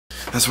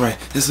That's right,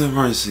 it's an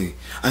emergency.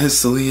 I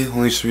just deleted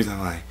only street that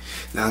line.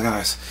 Now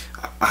guys,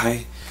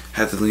 I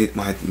had to delete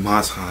my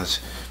montage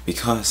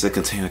because it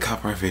contained a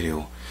copyright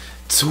video.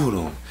 2 of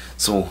them.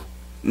 So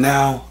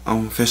now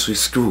I'm officially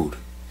screwed.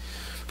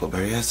 But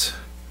better yet,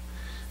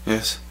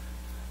 yes,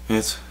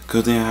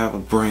 good thing I have a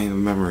brain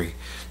and memory.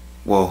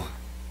 Well,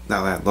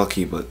 not that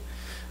lucky, but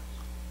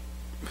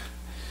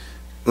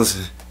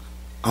listen,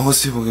 I want to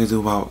see what we're gonna do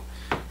about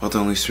the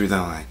only street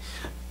that line.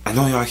 I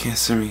know y'all can't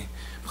see me,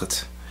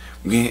 but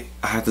I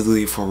had to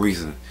delete it for a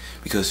reason,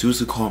 because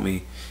YouTube called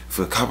me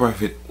for a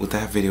copyright with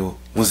that video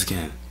once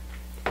again.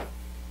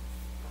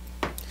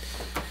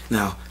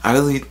 Now I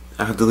delete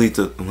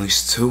the at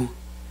least 2.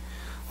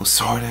 I'm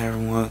sorry to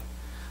everyone.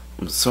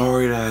 I'm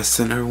sorry that I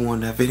sent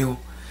everyone that video,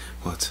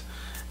 but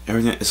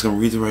everything is gonna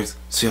redirect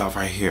to y'all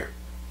right here.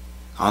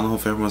 I don't know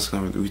if everyone's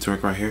gonna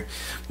redirect right here,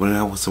 but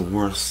that was the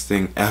worst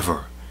thing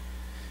ever.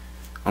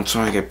 I'm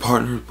trying to get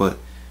partnered, but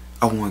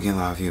I want to get a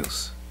lot of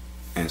views,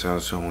 and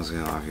TravisLaTrelle wants to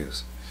get a lot of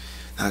views.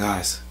 Now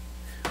guys,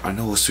 I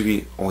know it's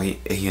 3 or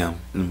 8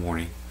 a.m. in the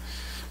morning,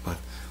 but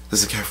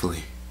listen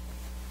carefully.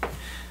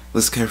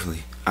 Listen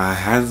carefully. I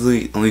had to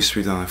delete only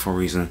street down for a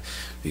reason,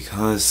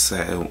 because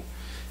that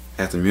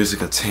the music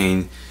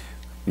contained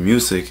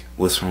music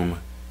was from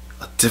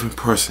a different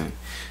person.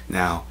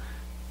 Now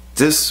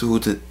this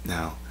dude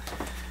now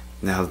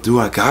the dude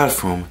I got it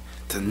from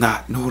did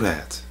not know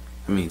that.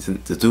 I mean,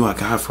 the dude I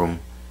got it from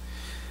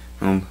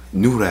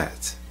knew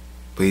that,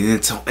 but he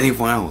didn't tell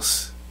anyone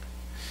else.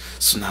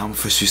 So now I'm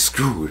officially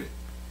screwed.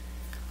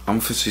 I'm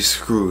officially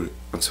screwed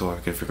until I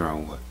can figure out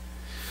what.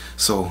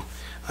 So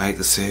I hate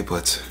to say it,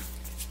 but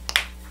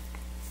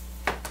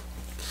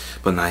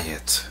not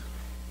yet.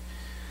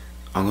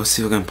 I'm gonna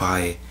see if I can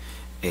buy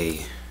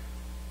a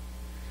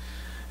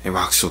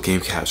Roxio Game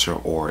Capture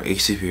or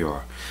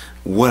HDPR,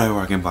 whatever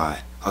I can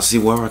buy. I'll see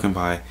whatever I can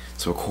buy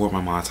to record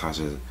my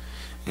montages,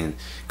 and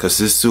because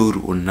this dude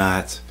will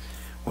not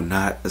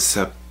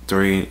accept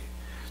 30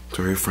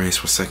 frames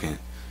per second.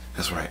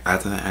 That's right. I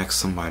have to ask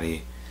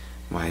somebody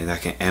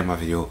that can edit my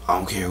video. I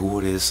don't care who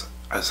it is.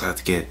 I just have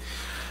to get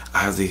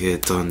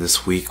it done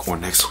this week or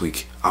next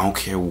week. I don't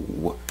care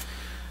what,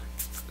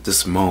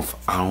 this month.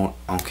 I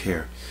don't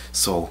care.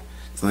 So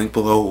the link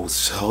below will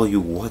tell you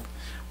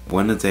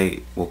when the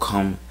date will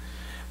come,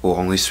 or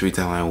only street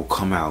deadline will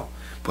come out,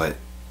 but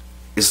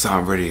it's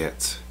not ready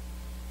yet.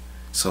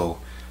 So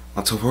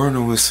until further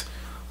notice,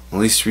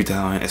 only street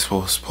deadline is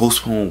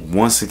postponed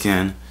once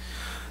again,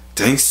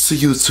 thanks to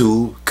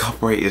YouTube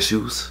copyright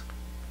issues.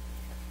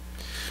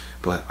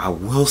 But I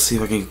will see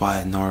if I can buy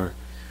another.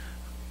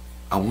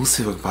 I will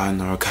see if I can buy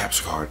another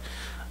capture card.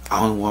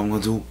 I don't know what I'm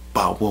gonna do,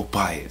 but I will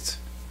buy it.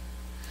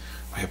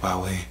 Wait, by the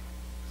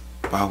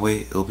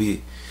way, it'll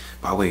be.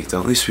 By the way, the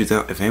only street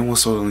deadline. If anyone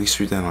saw the only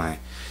street deadline,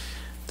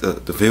 the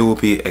video will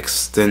be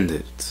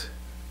extended.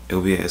 It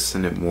will be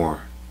extended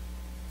more.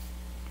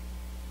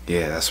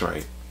 Yeah, that's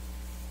right.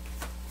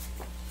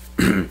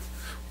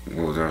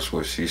 Well, that's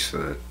what she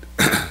said.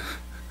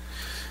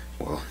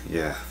 Well,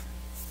 yeah.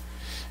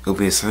 It'll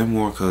be extended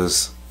more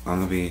because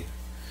I'm gonna be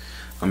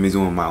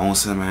doing my own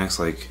cinematics,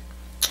 like,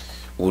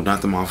 well,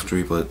 not the Monster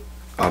 3, but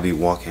I'll be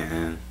walking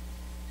in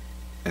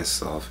and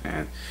stuff,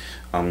 and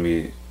I'm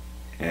gonna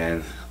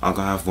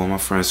have one of my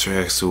friends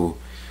Trax to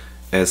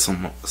add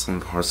some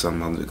parts that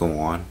I'm about to go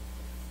on,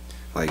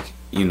 like,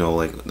 you know,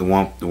 like the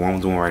one I'm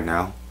doing right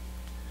now.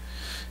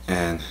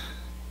 And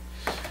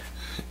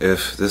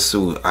if this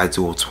dude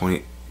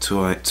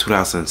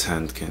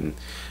iDuel2010 can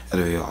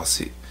edit video, I'll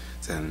see,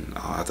 then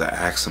I'll have to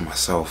ask him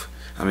myself.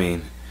 I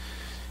mean,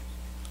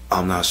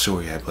 I'm not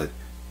sure yet, but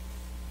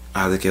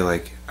I have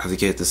to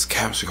get this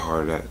capture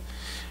card, that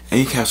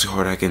any capture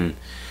card I can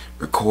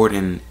record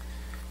in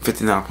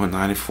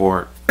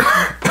 59.94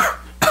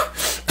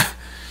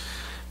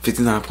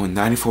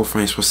 59.94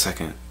 frames per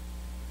second,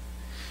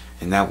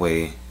 and that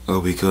way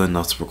it'll be good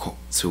enough to record,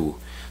 to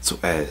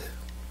edit.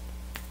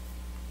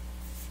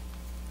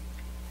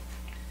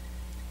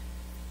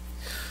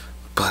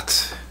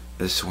 But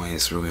this one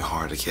is really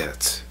hard to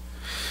get.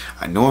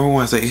 I know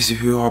everyone has an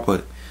HDPR,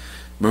 but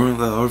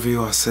remember the other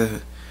video I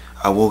said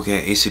I will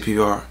get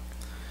HDPR?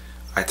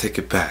 I take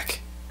it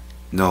back.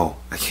 No,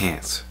 I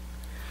can't.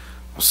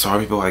 I'm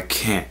sorry, but I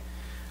can't.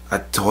 I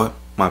thought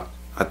I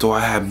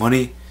had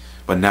money,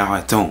 but now I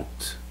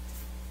don't.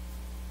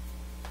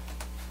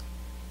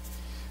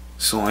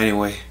 So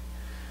anyway,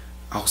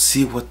 I'll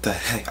see what the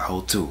heck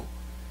I'll do.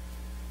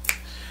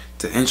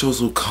 The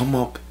intros will come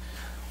up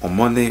on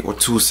Monday or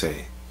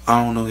Tuesday.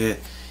 I don't know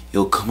yet.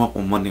 It'll come up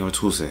on Monday or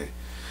Tuesday.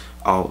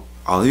 I'll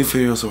leave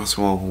videos of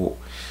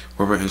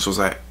whoever intros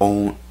I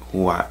own,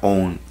 who I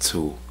own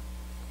to.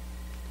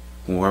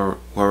 Whoever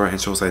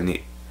intros I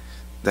need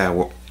that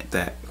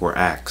were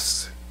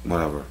asked,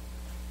 whatever.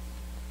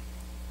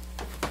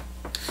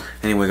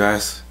 Anyway,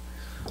 guys,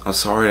 I'm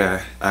sorry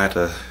that I had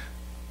to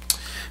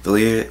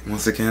delete it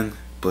once again,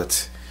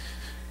 but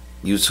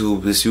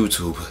YouTube is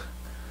YouTube.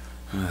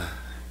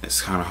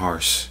 It's kind of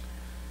harsh.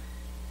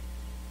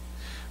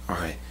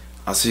 Alright,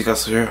 I'll see you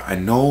guys later. I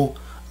know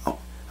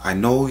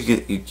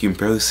you can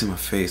barely see my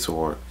face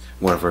or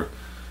whatever,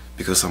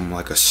 because I'm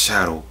like a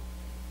shadow.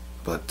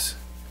 But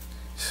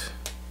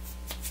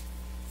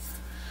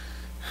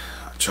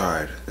I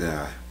tried.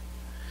 Yeah.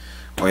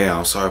 Oh yeah,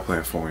 I'm sorry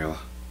playing formula.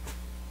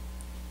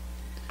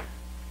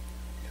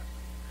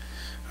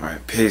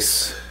 Alright,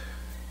 peace.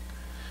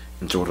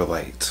 Enjoy the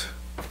light.